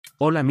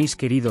Hola mis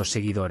queridos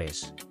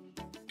seguidores.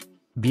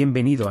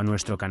 Bienvenido a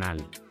nuestro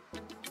canal.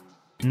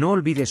 No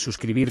olvides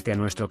suscribirte a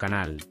nuestro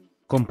canal,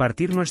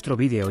 compartir nuestro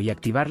vídeo y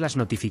activar las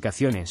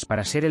notificaciones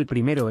para ser el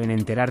primero en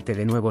enterarte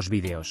de nuevos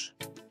vídeos.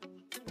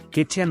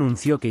 Ketche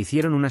anunció que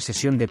hicieron una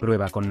sesión de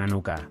prueba con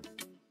Nanuka.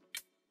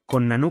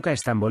 Con Nanuka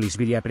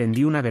Stambolisvili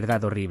aprendí una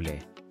verdad horrible.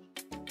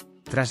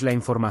 Tras la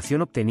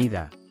información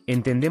obtenida,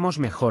 entendemos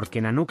mejor que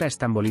Nanuka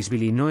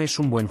Stambolisvili no es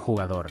un buen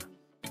jugador.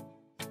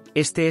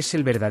 Este es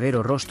el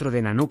verdadero rostro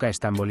de Nanuka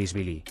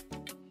Stambolisvili.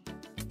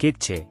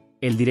 Ketche,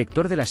 el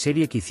director de la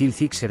serie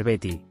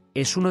suscribirte,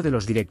 es uno de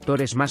los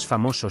directores más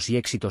famosos y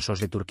exitosos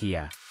de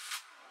Turquía.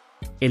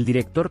 El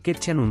director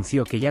Ketche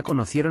anunció que ya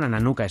conocieron a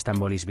Nanuka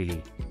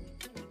Stambolisvili.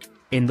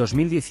 En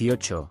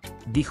 2018,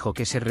 dijo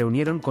que se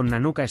reunieron con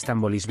Nanuka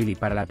Stambolisvili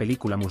para la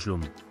película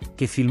Muslum,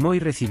 que filmó y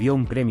recibió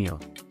un premio,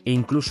 e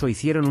incluso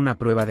hicieron una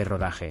prueba de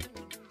rodaje.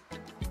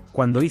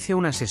 Cuando hice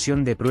una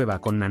sesión de prueba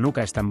con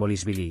Nanuka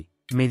Stambolisvili,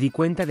 me di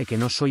cuenta de que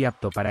no soy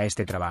apto para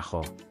este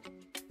trabajo.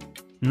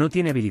 No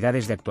tiene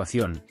habilidades de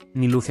actuación,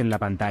 ni luz en la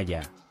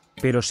pantalla,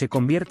 pero se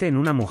convierte en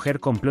una mujer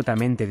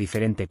completamente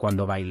diferente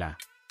cuando baila.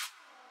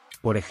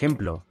 Por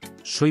ejemplo,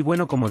 soy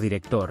bueno como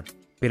director,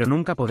 pero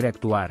nunca podré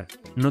actuar,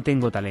 no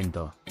tengo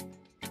talento.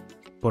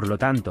 Por lo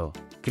tanto,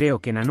 creo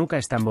que Nanuka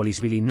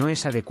Stambolisvili no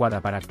es adecuada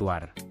para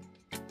actuar.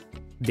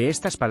 De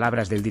estas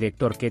palabras del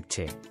director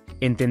Ketche,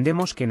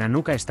 entendemos que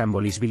Nanuka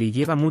Stambolisvili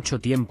lleva mucho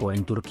tiempo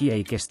en Turquía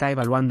y que está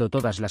evaluando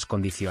todas las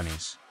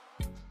condiciones.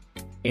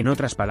 En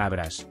otras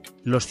palabras,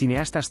 los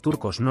cineastas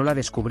turcos no la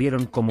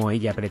descubrieron como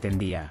ella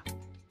pretendía.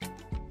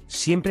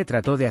 Siempre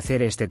trató de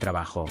hacer este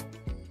trabajo.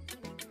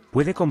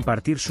 Puede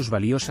compartir sus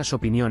valiosas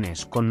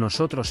opiniones con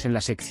nosotros en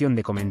la sección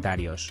de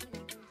comentarios.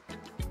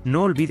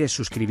 No olvides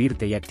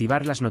suscribirte y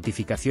activar las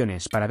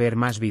notificaciones para ver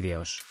más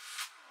vídeos.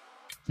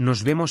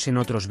 Nos vemos en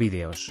otros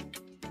vídeos.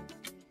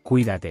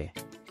 Cuídate.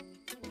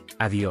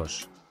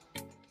 Adiós.